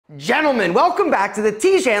Gentlemen, welcome back to the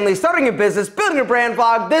Tiege Hanley Starting a Business, Building a Brand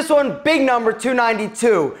vlog. This one, big number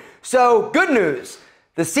 292. So good news,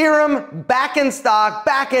 the serum back in stock,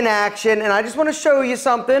 back in action, and I just want to show you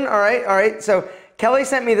something. All right. So Kelly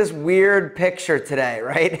sent me this weird picture today,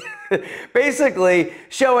 right? Basically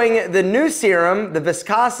showing the new serum, the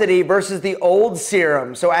viscosity versus the old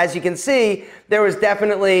serum. So as you can see, there was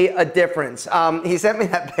definitely a difference. He sent me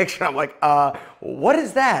that picture. I'm like, what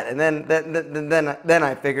is that? And then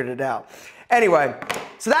I figured it out. Anyway,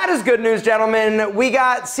 so that is good news, gentlemen. We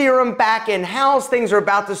got serum back in house. Things are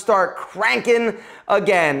about to start cranking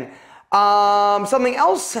again. Something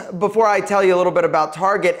else before I tell you a little bit about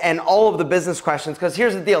Target and all of the business questions, because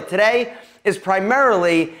here's the deal. Today is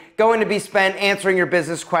primarily going to be spent answering your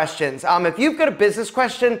business questions. If you've got a business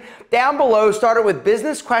question, down below, start it with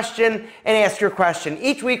business question and ask your question.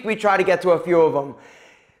 Each week we try to get to a few of them.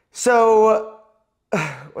 So,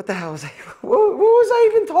 what the hell was I, what was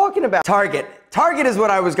I even talking about? Target. Target is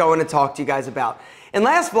what I was going to talk to you guys about. In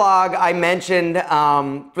last vlog, I mentioned,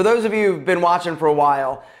 for those of you who've been watching for a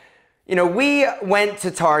while, you know, we went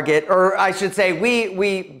to Target, or I should say,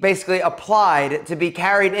 we basically applied to be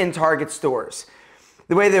carried in Target stores.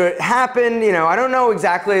 The way that it happened, you know, I don't know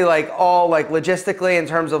exactly like all like logistically in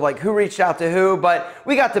terms of like who reached out to who, but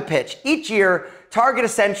we got to pitch. Each year, Target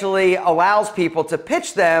essentially allows people to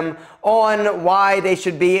pitch them on why they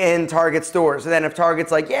should be in Target stores. And then if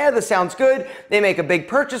Target's like, yeah, this sounds good, they make a big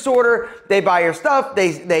purchase order, they buy your stuff,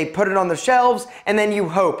 they put it on the shelves, and then you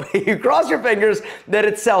hope, you cross your fingers that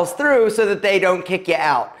it sells through so that they don't kick you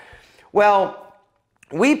out. Well,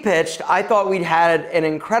 we pitched. I thought we'd had an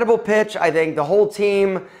incredible pitch. I think the whole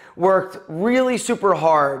team worked really super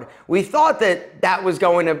hard. We thought that was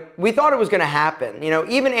going to, we thought it was going to happen. You know,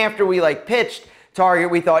 even after we like pitched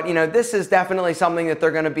Target, we thought, you know, this is definitely something that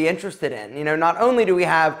they're going to be interested in. You know, not only do we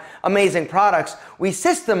have amazing products, we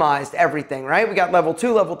systemized everything, right? We got level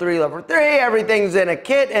 2, level 3, level 3, everything's in a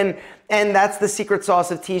kit, and that's the secret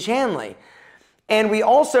sauce of Tiege Hanley. And we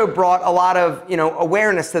also brought a lot of, you know,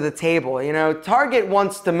 awareness to the table. You know, Target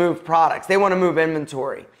wants to move products. They want to move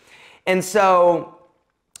inventory. And so,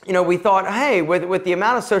 you know, we thought, hey, with the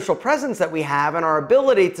amount of social presence that we have and our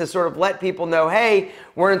ability to sort of let people know, hey,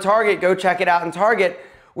 we're in Target, go check it out in Target,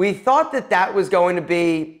 we thought that that was going to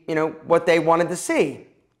be, you know, what they wanted to see.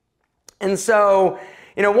 And so,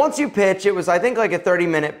 you know, once you pitch, it was, I think, like a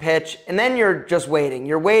 30-minute pitch, and then you're just waiting.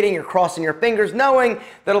 You're waiting, you're crossing your fingers, knowing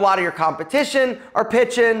that a lot of your competition are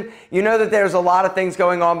pitching. You know that there's a lot of things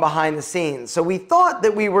going on behind the scenes. So we thought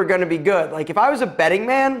that we were going to be good. Like, if I was a betting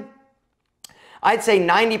man, I'd say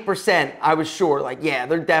 90% I was sure, like, yeah,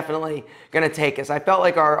 they're definitely going to take us. I felt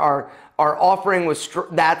like our offering was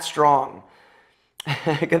that strong.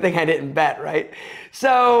 Good thing I didn't bet, right?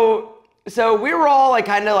 So we were all like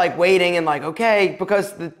kind of like waiting and like, okay,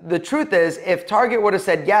 because the truth is, if Target would have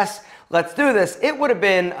said, yes, let's do this, it would have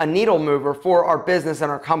been a needle mover for our business and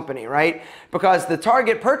our company, right? Because the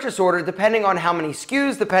Target purchase order, depending on how many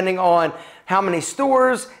SKUs, depending on how many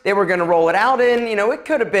stores they were going to roll it out in, you know, it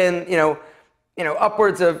could have been, you know,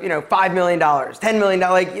 upwards of, you know, $5 million, $10 million,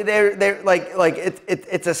 like they're like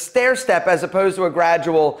it's a stair step as opposed to a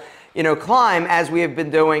gradual, you know, climb, as we have been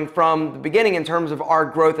doing from the beginning in terms of our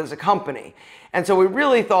growth as a company. And so we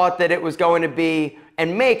really thought that it was going to be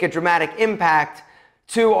and make a dramatic impact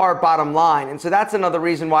to our bottom line. And so that's another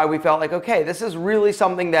reason why we felt like, okay, this is really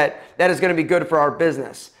something that is going to be good for our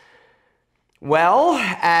business. Well,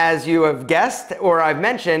 as you have guessed or I've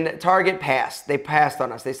mentioned, Target passed. They passed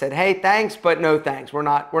on us. They said, hey, thanks, but no thanks. We're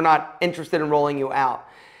not interested in rolling you out.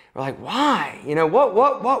 We're like, why? You know, what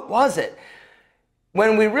was it?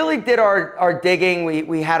 When we really did our digging,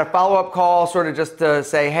 we had a follow-up call sort of just to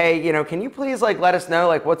say, hey, you know, can you please like let us know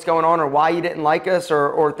like what's going on or why you didn't like us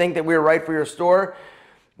or think that we were right for your store?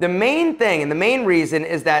 The main thing and the main reason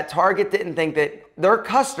is that Target didn't think that their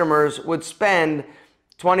customers would spend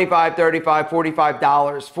 $25, $35,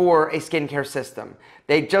 $45 for a skincare system.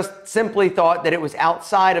 They just simply thought that it was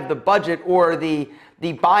outside of the budget or the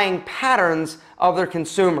buying patterns of their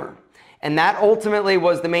consumer. And that ultimately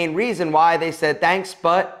was the main reason why they said thanks,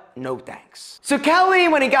 but no thanks. So Kelly,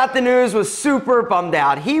 when he got the news, was super bummed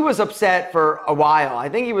out. He was upset for a while. I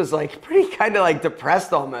think he was like pretty kind of like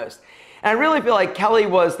depressed almost. And I really feel like Kelly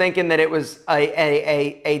was thinking that it was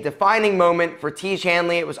a defining moment for Tiege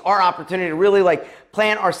Hanley. It was our opportunity to really like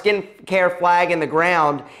plant our skincare flag in the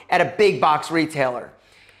ground at a big box retailer.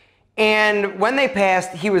 And when they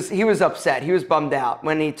passed, he was upset. He was bummed out.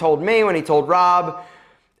 When he told me, when he told Rob,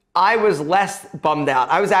 I was less bummed out.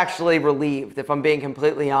 I was actually relieved, if I'm being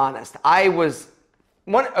completely honest.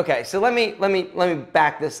 Okay, so let me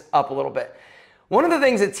back this up a little bit. One of the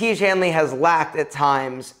things that Tiege Hanley has lacked at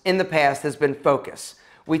times in the past has been focus.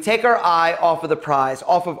 We take our eye off of the prize,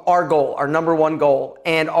 off of our goal, our number one goal,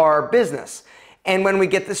 and our business. And when we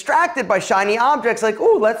get distracted by shiny objects like,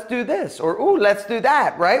 ooh, let's do this, or ooh, let's do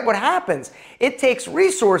that, right? What happens? It takes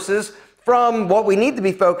resources from what we need to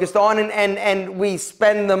be focused on, and we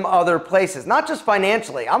spend them other places, not just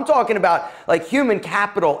financially. I'm talking about like human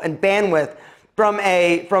capital and bandwidth from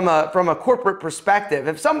a corporate perspective.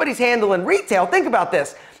 If somebody's handling retail, think about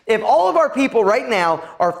this. If all of our people right now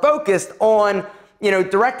are focused on,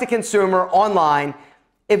 direct to consumer online,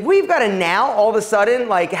 if we've got to now all of a sudden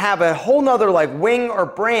like have a whole nother like wing or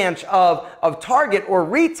branch of Target or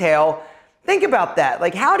retail, think about that.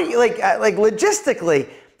 Like how do you like logistically,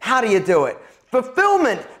 how do you do it?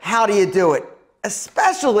 Fulfillment, how do you do it?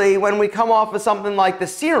 Especially when we come off of something like the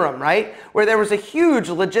serum, right? Where there was a huge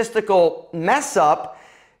logistical mess up.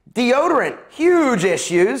 Deodorant, huge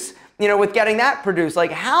issues, with getting that produced.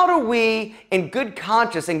 Like how do we, in good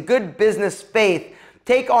conscience and good business faith,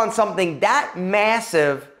 take on something that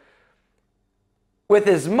massive with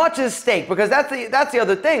as much as stake? Because that's the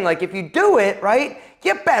other thing. Like if you do it, right,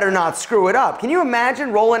 you better not screw it up. Can you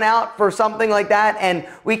imagine rolling out for something like that and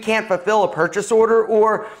we can't fulfill a purchase order,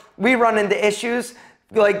 or we run into issues?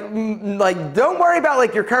 Like don't worry about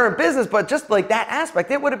like your current business, but just like that aspect,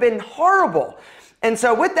 it would have been horrible. And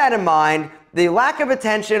so with that in mind, the lack of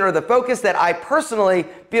attention or the focus that I personally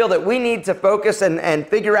feel that we need to focus and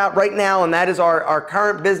figure out right now, and that is our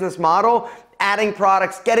current business model, adding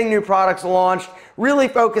products, getting new products launched, really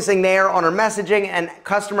focusing there on our messaging and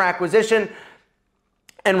customer acquisition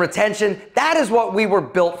and retention. That is what we were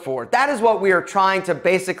built for. That is what we are trying to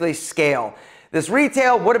basically scale. This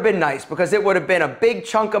retail would have been nice because it would have been a big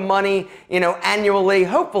chunk of money, annually,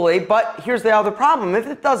 hopefully. But here's the other problem. If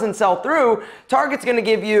it doesn't sell through, Target's going to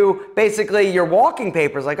give you basically your walking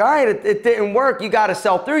papers. Like, all right, it didn't work. You got to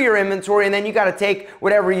sell through your inventory, and then you got to take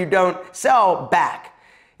whatever you don't sell back.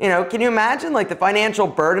 Can you imagine like the financial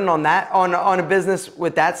burden on that, on a business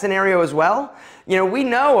with that scenario as well? We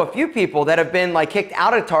know a few people that have been like kicked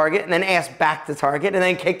out of Target and then asked back to Target and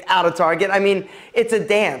then kicked out of Target. I mean, it's a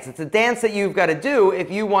dance. It's a dance that you've got to do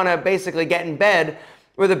if you want to basically get in bed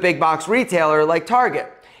with a big box retailer like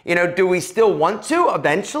Target. Do we still want to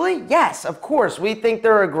eventually? Yes, of course. We think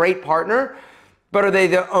they're a great partner, but are they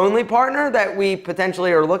the only partner that we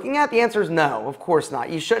potentially are looking at? The answer is no, of course not.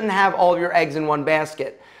 You shouldn't have all of your eggs in one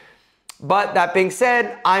basket. But that being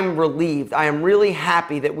said, I'm relieved. I am really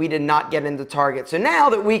happy that we did not get into Target. So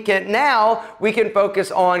now that we can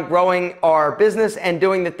focus on growing our business and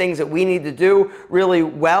doing the things that we need to do really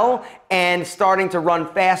well and starting to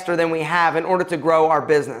run faster than we have in order to grow our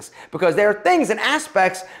business. Because there are things and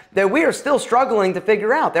aspects that we are still struggling to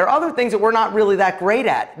figure out. There are other things that we're not really that great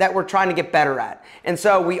at, that we're trying to get better at. And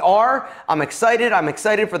so I'm excited. I'm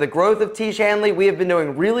excited for the growth of Tiege Hanley. We have been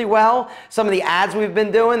doing really well. Some of the ads we've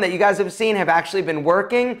been doing that you guys have seen have actually been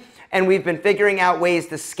working, and we've been figuring out ways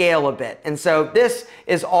to scale a bit. And so this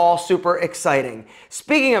is all super exciting.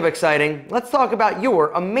 Speaking of exciting, let's talk about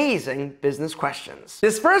your amazing business questions.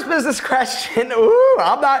 This first business question,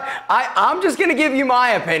 I'm just gonna give you my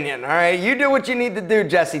opinion, all right? You do what you need to do,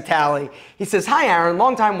 Jesse Talley. He says, hi Aaron,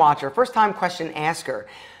 longtime watcher, first time question asker.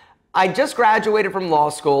 I just graduated from law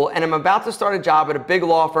school and I'm about to start a job at a big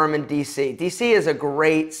law firm in DC. DC is a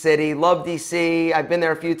great city. Love DC. I've been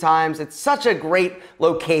there a few times. It's such a great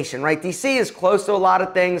location, right? DC is close to a lot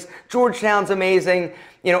of things. Georgetown's amazing.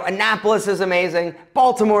 Annapolis is amazing.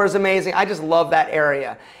 Baltimore is amazing. I just love that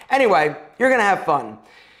area. Anyway, you're going to have fun,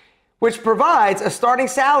 which provides a starting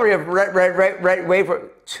salary of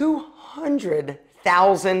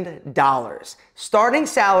 $200,000. Starting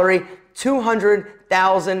salary,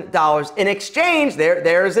 $200,000. In exchange,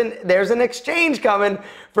 there's an exchange coming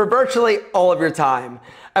for virtually all of your time.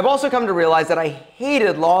 I've also come to realize that I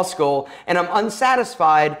hated law school and I'm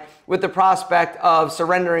unsatisfied with the prospect of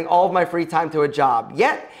surrendering all of my free time to a job.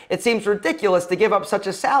 Yet, it seems ridiculous to give up such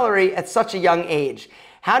a salary at such a young age.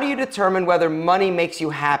 How do you determine whether money makes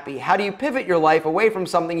you happy? How do you pivot your life away from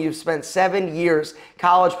something you've spent 7 years,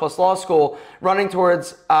 college plus law school, running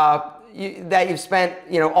towards, that you've spent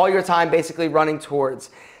all your time basically running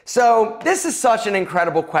towards? So this is such an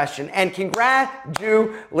incredible question, and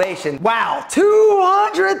congratulations. Wow,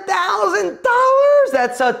 $200,000,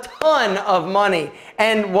 that's a ton of money.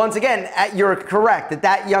 And once again, you're correct, at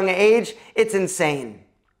that young age, it's insane.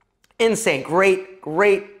 Insane, great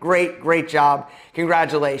job,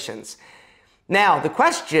 congratulations. Now, the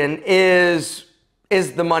question is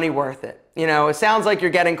the money worth it? It sounds like you're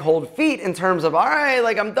getting cold feet in terms of, all right,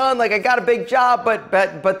 like I'm done, like I got a big job,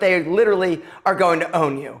 but they literally are going to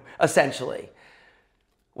own you, essentially.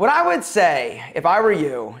 What I would say, if I were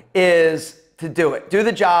you, is to do it. Do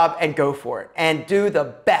the job and go for it. And do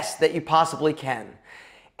the best that you possibly can.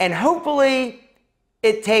 And hopefully,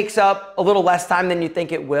 it takes up a little less time than you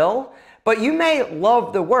think it will. But you may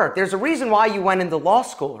love the work. There's a reason why you went into law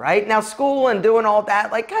school, right? Now, school and doing all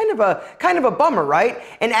that, like kind of a bummer, right?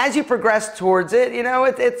 And as you progress towards it, you know,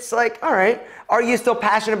 it's like, all right, are you still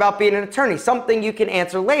passionate about being an attorney? Something you can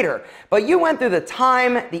answer later. But you went through the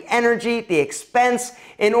time, the energy, the expense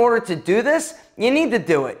in order to do this. You need to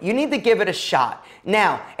do it. You need to give it a shot.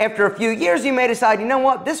 Now, after a few years, you may decide, you know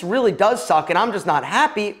what, this really does suck and I'm just not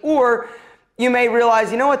happy. Or you may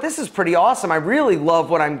realize, you know what, this is pretty awesome. I really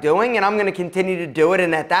love what I'm doing and I'm going to continue to do it.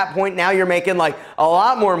 And at that point, now you're making like a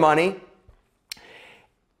lot more money.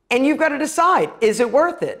 And you've got to decide, is it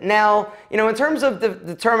worth it? Now, you know, in terms of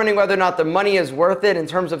determining whether or not the money is worth it in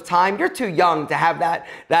terms of time, you're too young to have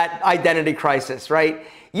that identity crisis, right?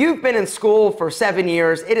 You've been in school for 7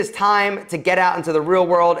 years. It is time to get out into the real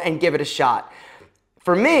world and give it a shot.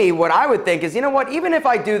 For me, what I would think is, you know what, even if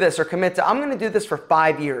I do this or commit to, I'm going to do this for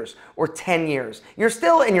 5 years or 10 years. You're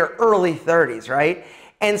still in your early 30s, right?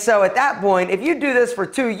 And so at that point, if you do this for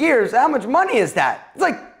 2 years, how much money is that? It's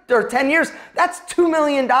like, or 10 years, that's $2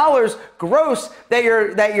 million gross that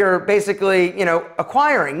you're basically, you know,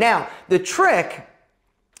 acquiring. Now, the trick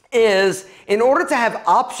is, in order to have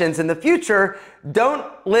options in the future, don't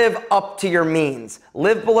live up to your means.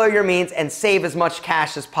 Live below your means and save as much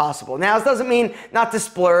cash as possible. Now, this doesn't mean not to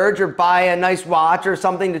splurge or buy a nice watch or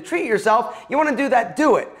something to treat yourself. You want to do that,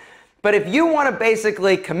 do it. But if you want to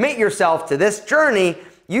basically commit yourself to this journey,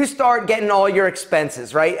 you start getting all your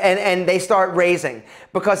expenses, right? And they start raising,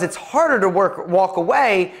 because it's harder to walk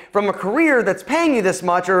away from a career that's paying you this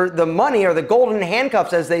much, or the money, or the golden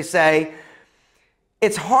handcuffs, as they say.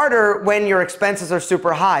 It's harder when your expenses are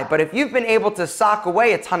super high. But if you've been able to sock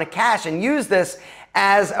away a ton of cash and use this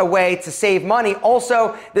as a way to save money,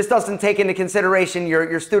 also, this doesn't take into consideration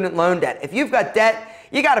your student loan debt. If you've got debt,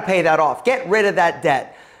 you got to pay that off. Get rid of that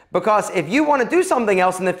debt. Because if you want to do something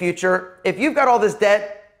else in the future, if you've got all this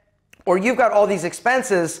debt or you've got all these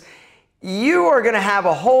expenses, you are going to have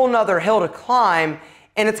a whole nother hill to climb,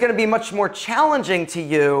 and it's going to be much more challenging to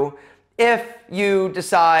you if you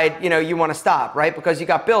decide, you know, you want to stop, right? Because you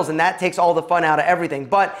got bills, and that takes all the fun out of everything.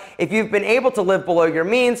 But if you've been able to live below your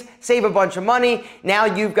means, save a bunch of money, now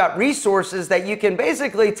you've got resources that you can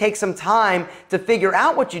basically take some time to figure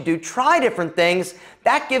out what you do, try different things.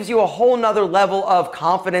 That gives you a whole nother level of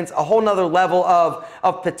confidence, a whole nother level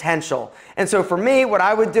of potential. And so for me, what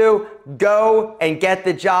I would do, go and get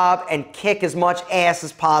the job and kick as much ass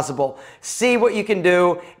as possible. See what you can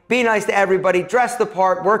do. Be nice to everybody, dress the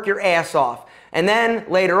part, work your ass off. And then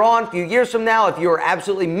later on, a few years from now, if you're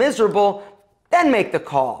absolutely miserable, then make the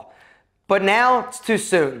call. But now it's too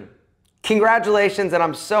soon. Congratulations, and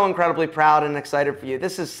I'm so incredibly proud and excited for you.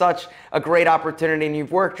 This is such a great opportunity, and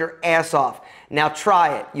you've worked your ass off. Now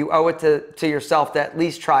try it. You owe it to yourself to at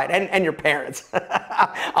least try it, and your parents.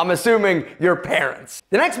 I'm assuming your parents.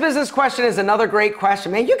 The next business question is another great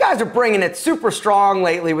question. Man, you guys are bringing it super strong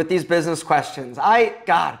lately with these business questions.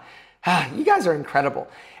 God, you guys are incredible.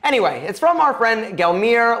 Anyway, it's from our friend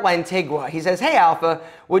Gelmir Lantigua. He says, hey Alpha,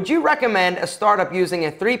 would you recommend a startup using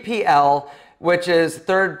a 3PL, which is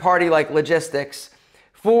third-party like logistics,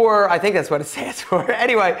 for, I think that's what it stands for,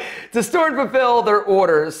 anyway, to store and fulfill their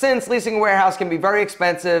orders, since leasing a warehouse can be very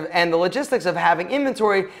expensive and the logistics of having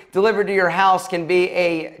inventory delivered to your house can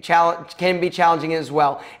be challenging as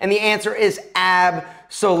well? And the answer is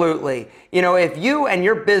absolutely. You know, if you and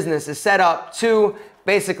your business is set up to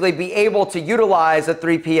basically be able to utilize a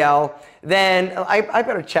 3PL, then I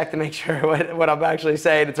better check to make sure what I'm actually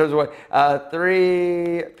saying in terms of what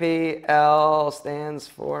 3PL stands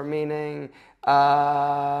for, meaning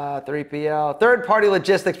 3PL, third-party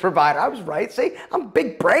logistics provider. I was right. See, I'm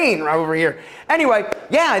big brain right over here. Anyway,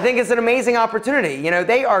 yeah, I think it's an amazing opportunity. You know,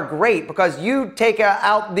 they are great because you take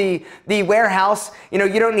out the warehouse. You know,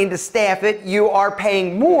 you don't need to staff it. You are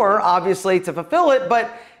paying more, obviously, to fulfill it,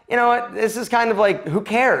 but you know what? This is kind of like, who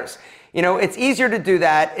cares? You know, it's easier to do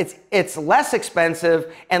that. It's less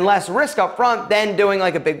expensive and less risk up front than doing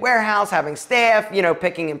like a big warehouse, having staff, you know,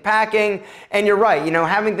 picking and packing. And you're right, you know,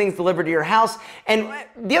 having things delivered to your house. And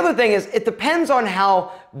the other thing is, it depends on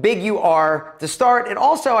how big you are to start. It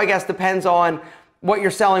also, I guess, depends on what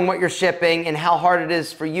you're selling, what you're shipping, and how hard it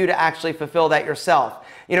is for you to actually fulfill that yourself.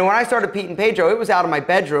 You know, when I started Pete and Pedro, it was out of my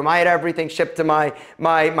bedroom. I had everything shipped to my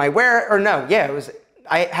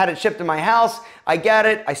I had it shipped to my house. I get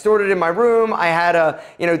it. I stored it in my room. I had a,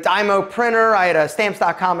 you know, Dymo printer. I had a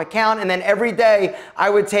stamps.com account. And then every day I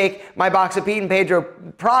would take my box of Pete and Pedro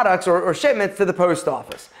products or shipments to the post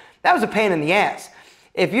office. That was a pain in the ass.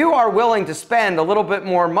 If you are willing to spend a little bit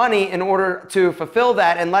more money in order to fulfill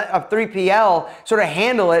that and let a 3PL sort of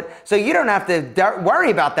handle it so you don't have to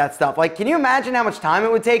worry about that stuff. Like, can you imagine how much time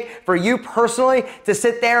it would take for you personally to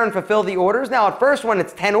sit there and fulfill the orders? Now, at first, when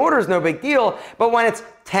it's 10 orders, no big deal. But when it's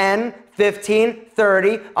 10, 15,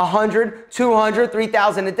 30, 100, 200,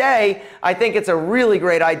 3,000 a day, I think it's a really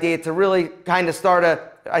great idea to really kind of start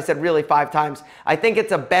I said really 5 times. I think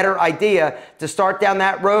it's a better idea to start down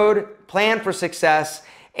that road, plan for success.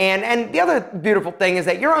 And the other beautiful thing is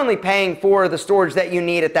that you're only paying for the storage that you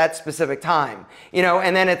need at that specific time,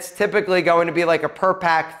 and then it's typically going to be like a per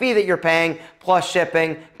pack fee that you're paying plus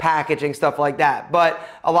shipping, packaging, stuff like that. But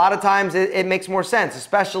a lot of times it makes more sense,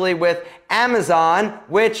 especially with Amazon,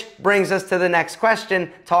 which brings us to the next question,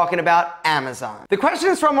 talking about Amazon. The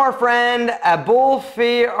question is from our friend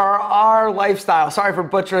Abulfi or our Lifestyle. Sorry for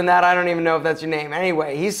butchering that. I don't even know if that's your name.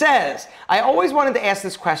 Anyway, he says, I always wanted to ask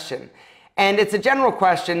this question. And it's a general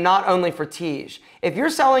question, not only for Tiege. If you're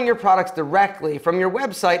selling your products directly from your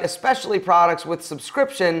website, especially products with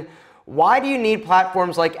subscription, why do you need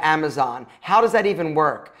platforms like Amazon? How does that even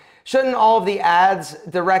work? Shouldn't all of the ads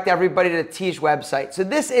direct everybody to the Tiege website? So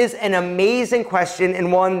this is an amazing question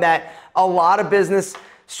and one that a lot of business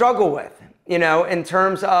struggle with, in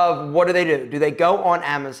terms of what do? Do they go on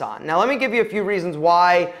Amazon? Now, let me give you a few reasons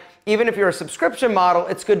why, even if you're a subscription model,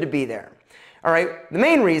 it's good to be there. All right, the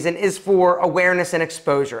main reason is for awareness and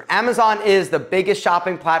exposure. Amazon is the biggest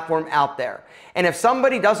shopping platform out there. And if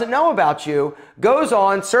somebody doesn't know about you, goes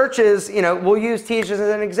on, searches, we'll use Tiege as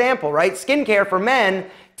an example, right? Skincare for men,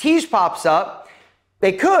 Tiege pops up.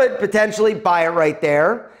 They could potentially buy it right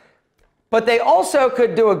there, but they also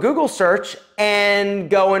could do a Google search and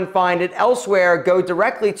go and find it elsewhere, go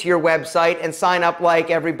directly to your website and sign up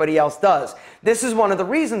like everybody else does. This is one of the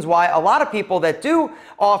reasons why a lot of people that do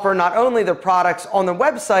offer not only their products on the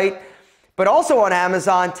website, but also on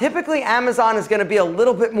Amazon, typically Amazon is going to be a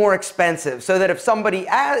little bit more expensive, so that if somebody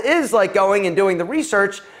is like going and doing the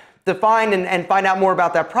research to find and find out more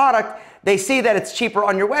about that product, they see that it's cheaper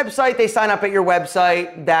on your website, they sign up at your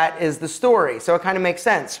website, that is the story. So it kind of makes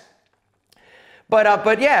sense.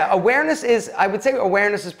 But yeah, I would say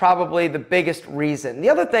awareness is probably the biggest reason.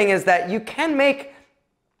 The other thing is that you can make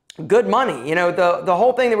good money. The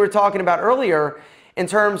whole thing that we were talking about earlier in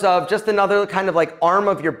terms of just another kind of like arm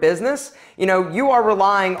of your business, you are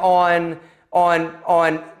relying on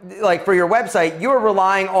like for your website, you are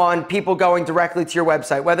relying on people going directly to your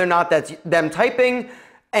website, whether or not that's them typing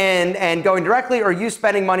and going directly or you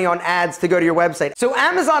spending money on ads to go to your website. So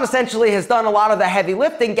Amazon essentially has done a lot of the heavy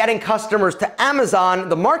lifting, getting customers to Amazon,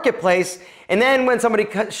 the marketplace, and then when somebody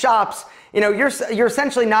shops, you're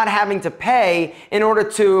essentially not having to pay in order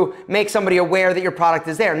to make somebody aware that your product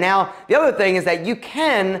is there. Now, the other thing is that you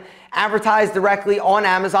can advertise directly on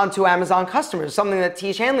Amazon to Amazon customers, something that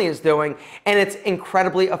Tiege Hanley is doing, and it's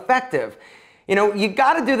incredibly effective. You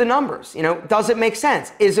got to do the numbers. Does it make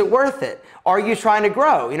sense? Is it worth it? Are you trying to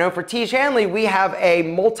grow? For Tiege Hanley, we have a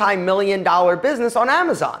multi-million-dollar business on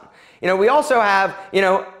Amazon. We also have,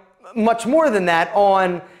 much more than that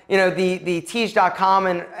on, the Tiege.com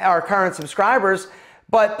and our current subscribers.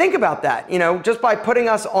 But think about that. Just by putting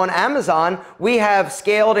us on Amazon, we have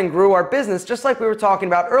scaled and grew our business, just like we were talking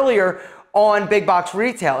about earlier on big box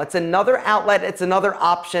retail. It's another outlet, it's another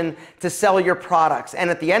option to sell your products. And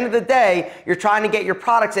at the end of the day, you're trying to get your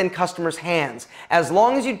products in customers' hands. As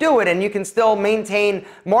long as you do it and you can still maintain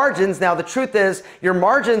margins. Now, the truth is your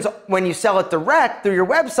margins when you sell it direct through your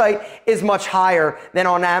website is much higher than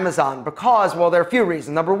on Amazon because, well, there are a few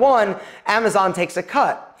reasons. Number one, Amazon takes a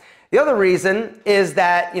cut. The other reason is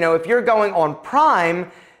that, if you're going on Prime,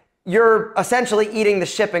 you're essentially eating the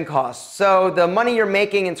shipping costs. So the money you're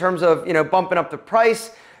making in terms of, bumping up the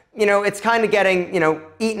price, it's kind of getting,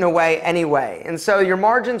 eaten away anyway. And so your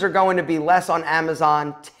margins are going to be less on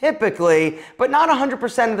Amazon typically, but not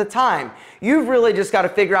 100% of the time. You've really just got to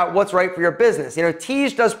figure out what's right for your business.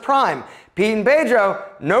 Tiege does Prime. Pete and Pedro,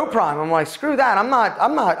 no Prime. I'm like, screw that. I'm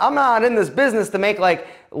not in this business to make like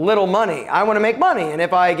little money. I want to make money. And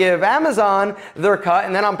if I give Amazon their cut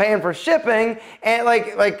and then I'm paying for shipping and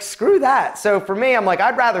like screw that. So for me, I'm like,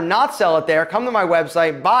 I'd rather not sell it there. Come to my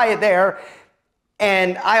website, buy it there.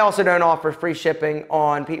 And I also don't offer free shipping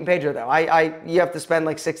on Pete and Pedro though. You have to spend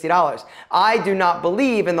like $60. I do not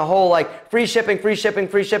believe in the whole like free shipping, shipping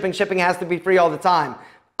has to be free all the time.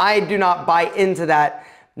 I do not buy into that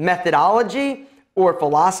methodology or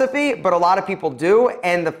philosophy, but a lot of people do.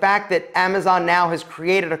 And the fact that Amazon now has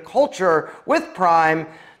created a culture with Prime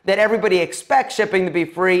that everybody expects shipping to be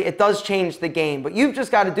free, it does change the game. But you've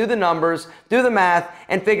just got to do the numbers, do the math,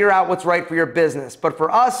 and figure out what's right for your business. But for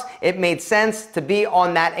us, it made sense to be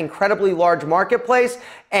on that incredibly large marketplace,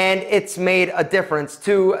 and it's made a difference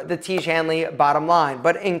to the Tiege Hanley bottom line.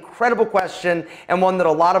 But incredible question, and one that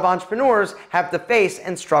a lot of entrepreneurs have to face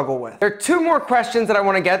and struggle with. There are two more questions that I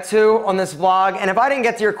want to get to on this vlog, and if I didn't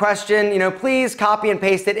get to your question, please copy and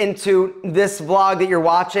paste it into this vlog that you're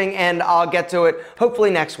watching, and I'll get to it hopefully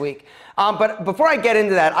next week. But before I get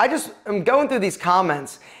into that, I'm going through these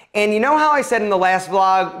comments, and you know how I said in the last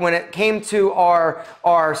vlog, when it came to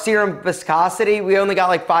our serum viscosity, we only got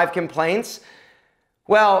like 5 complaints?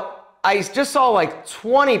 Well, I just saw like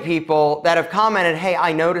 20 people that have commented, hey,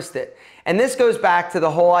 I noticed it. And this goes back to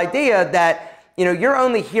the whole idea that you're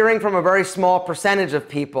only hearing from a very small percentage of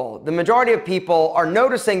people. The majority of people are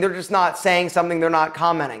noticing, they're just not saying something, they're not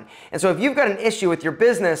commenting. And so if you've got an issue with your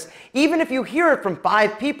business, even if you hear it from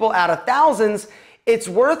 5 people out of thousands, it's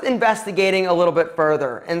worth investigating a little bit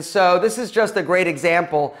further. And so this is just a great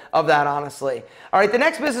example of that, honestly. All right, the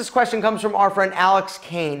next business question comes from our friend Alex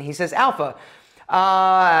Kane. He says, Alpha.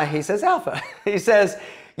 He says,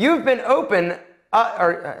 you've been open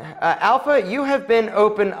Alpha, you have been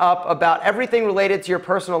open up about everything related to your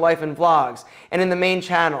personal life and vlogs and in the main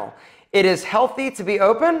channel. It is healthy to be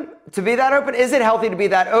open, to be that open? Is it healthy to be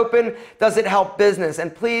that open? Does it help business?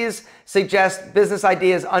 And please suggest business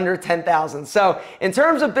ideas under 10,000. So in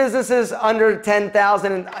terms of businesses under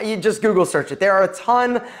 10,000, you just Google search it. There are a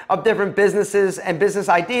ton of different businesses and business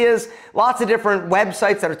ideas, lots of different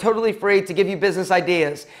websites that are totally free to give you business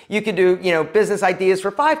ideas. You could do, business ideas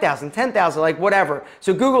for 5,000, 10,000, like whatever.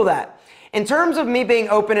 So Google that. In terms of me being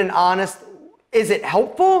open and honest, is it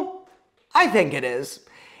helpful? I think it is.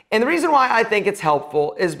 And the reason why I think it's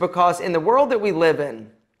helpful is because in the world that we live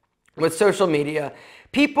in with social media,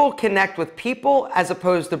 people connect with people as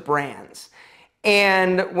opposed to brands.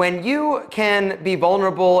 And when you can be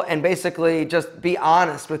vulnerable and basically just be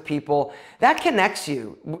honest with people, that connects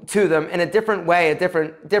you to them in a different way, a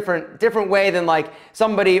different way than like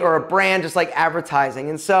somebody or a brand just like advertising.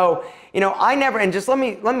 And so, I never, and just let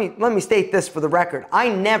me state this for the record, I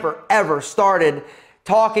never ever started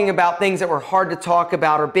talking about things that were hard to talk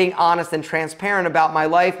about or being honest and transparent about my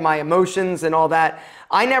life, my emotions and all that.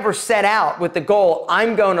 I never set out with the goal,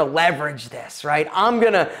 I'm going to leverage this, right? I'm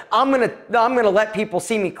going to let people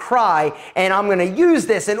see me cry, and I'm going to use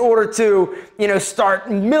this in order to, start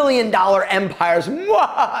 $1 million empires.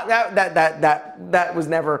 That was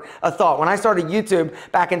never a thought. When I started YouTube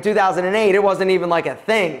back in 2008, it wasn't even like a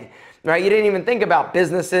thing, right? You didn't even think about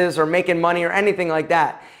businesses or making money or anything like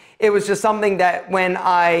that. It was just something that when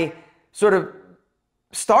I sort of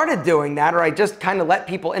started doing that, or I just kind of let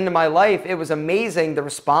people into my life, it was amazing, the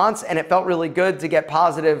response, and it felt really good to get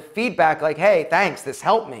positive feedback like, hey, thanks, this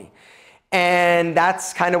helped me. And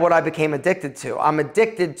that's kind of what I became addicted to. I'm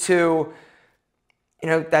addicted to,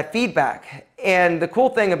 that feedback. And the cool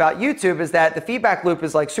thing about YouTube is that the feedback loop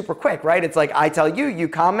is like super quick, right? It's like I tell you, you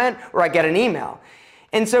comment, or I get an email.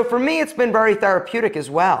 And so for me, it's been very therapeutic as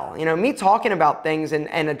well. Me talking about things and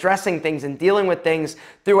addressing things and dealing with things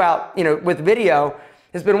throughout, with video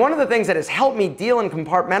has been one of the things that has helped me deal and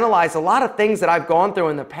compartmentalize a lot of things that I've gone through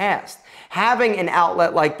in the past. Having an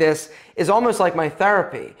outlet like this is almost like my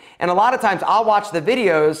therapy. And a lot of times I'll watch the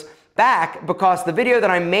videos back because the video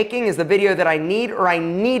that I'm making is the video that I need or I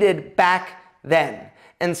needed back then.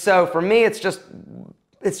 And so for me, it's just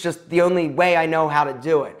the only way I know how to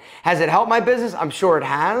do it. Has it helped my business? I'm sure it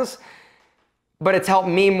has, but it's helped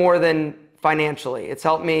me more than financially. It's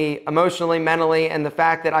helped me emotionally, mentally, and the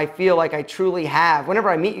fact that I feel like I truly have. Whenever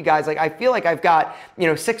I meet you guys, like I feel like I've got,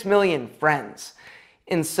 6 million friends.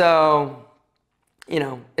 And so,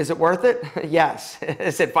 is it worth it? Yes.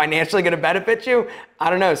 Is it financially going to benefit you? I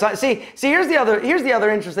don't know. So see, here's the other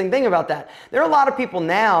interesting thing about that. There are a lot of people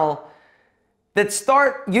now that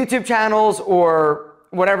start YouTube channels or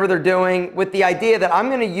whatever they're doing with the idea that I'm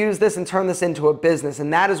going to use this and turn this into a business.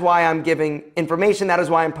 And that is why I'm giving information. That is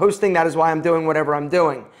why I'm posting. That is why I'm doing whatever I'm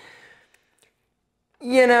doing.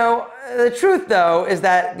 The truth though is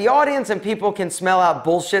that the audience and people can smell out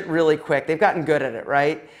bullshit really quick. They've gotten good at it,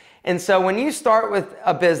 right? And so when you start with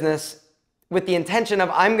a business with the intention of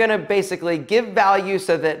I'm going to basically give value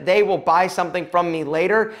so that they will buy something from me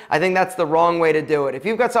later, I think that's the wrong way to do it. If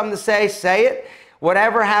you've got something to say it.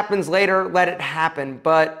 Whatever happens later, let it happen.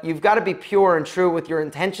 But you've got to be pure and true with your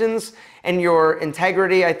intentions, and your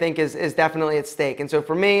integrity, I think, is definitely at stake. And so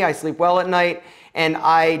for me, I sleep well at night, and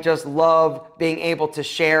I just love being able to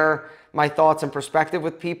share my thoughts and perspective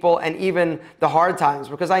with people, and even the hard times,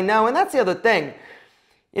 because I know, and that's the other thing,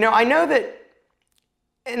 I know that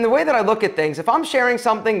in the way that I look at things, if I'm sharing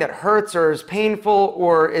something that hurts or is painful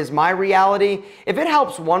or is my reality, if it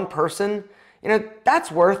helps one person,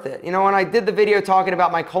 that's worth it. When I did the video talking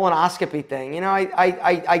about my colonoscopy thing,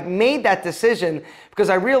 I made that decision because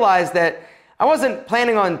I realized that I wasn't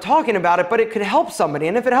planning on talking about it, but it could help somebody.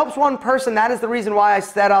 And if it helps one person, that is the reason why I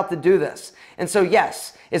set out to do this. And so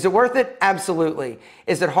yes, is it worth it? Absolutely.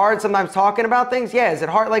 Is it hard sometimes talking about things? Yeah. Is it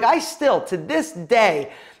hard? Like I still, to this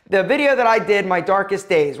day, the video that I did, My Darkest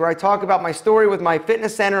Days, where I talk about my story with my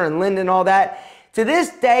fitness center and Linda and all that, to this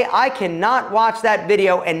day, I cannot watch that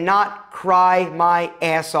video and not cry my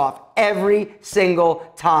ass off every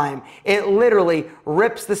single time. It literally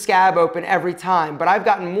rips the scab open every time. But I've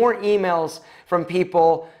gotten more emails from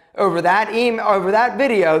people over that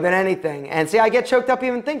video than anything. And see, I get choked up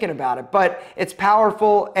even thinking about it. But it's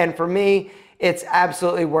powerful, and for me, it's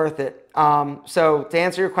absolutely worth it. So to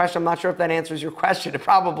answer your question, I'm not sure if that answers your question. It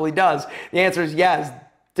probably does. The answer is yes.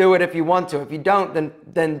 Do it if you want to. If you don't,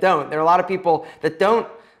 then don't. There are a lot of people that don't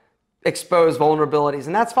expose vulnerabilities,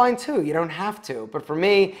 and that's fine too. You don't have to. But for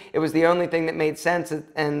me, it was the only thing that made sense,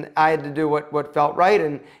 and I had to do what felt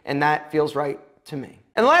right, and that feels right to me.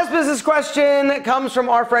 And the last business question comes from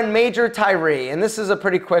our friend Major Tyree, and this is a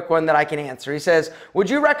pretty quick one that I can answer. He says, would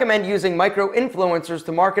you recommend using micro-influencers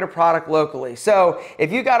to market a product locally? So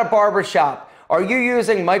if you got a barber shop, are you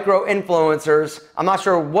using micro-influencers? I'm not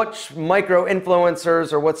sure which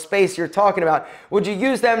micro-influencers or what space you're talking about. Would you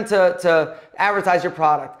use them to advertise your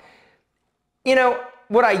product?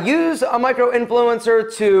 Would I use a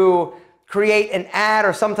micro-influencer to create an ad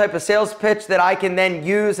or some type of sales pitch that I can then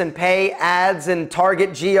use and pay ads and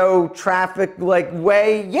target geo traffic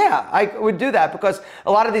way? Yeah, I would do that, because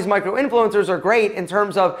a lot of these micro influencers are great in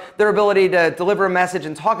terms of their ability to deliver a message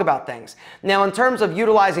and talk about things. Now, in terms of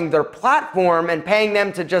utilizing their platform and paying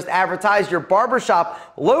them to just advertise your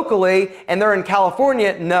barbershop locally and they're in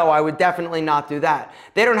California, no, I would definitely not do that.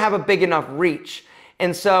 They don't have a big enough reach.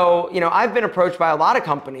 And so, I've been approached by a lot of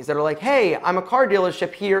companies that are like, hey, I'm a car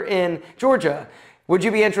dealership here in Georgia. Would you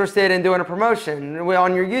be interested in doing a promotion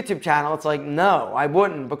on your YouTube channel? It's like, no, I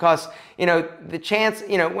wouldn't, because, the chance,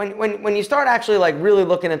 when you start actually really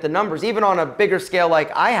looking at the numbers, even on a bigger scale like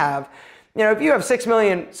I have, if you have 6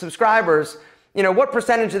 million subscribers, what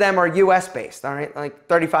percentage of them are US based? All right, like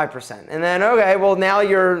 35%. And then, okay, well, now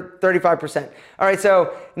you're 35%. All right,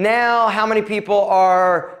 so now how many people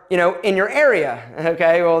are, in your area?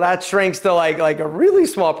 Okay, well, that shrinks to like a really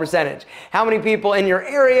small percentage. How many people in your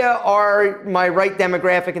area are my right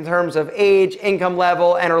demographic in terms of age, income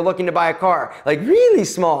level, and are looking to buy a car? Like really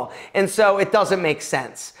small. And so it doesn't make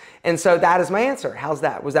sense. And so that is my answer. How's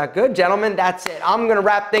that? Was that good? Gentlemen, that's it. I'm going to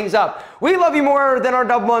wrap things up. We love you more than our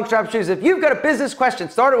double lung strap shoes. If you've got a business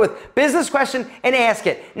question, start it with business question and ask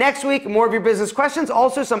it. Next week, more of your business questions.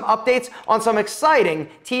 Also some updates on some exciting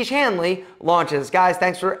Tiege Hanley launches. Guys,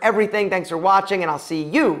 thanks for everything. Thanks for watching, and I'll see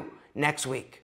you next week.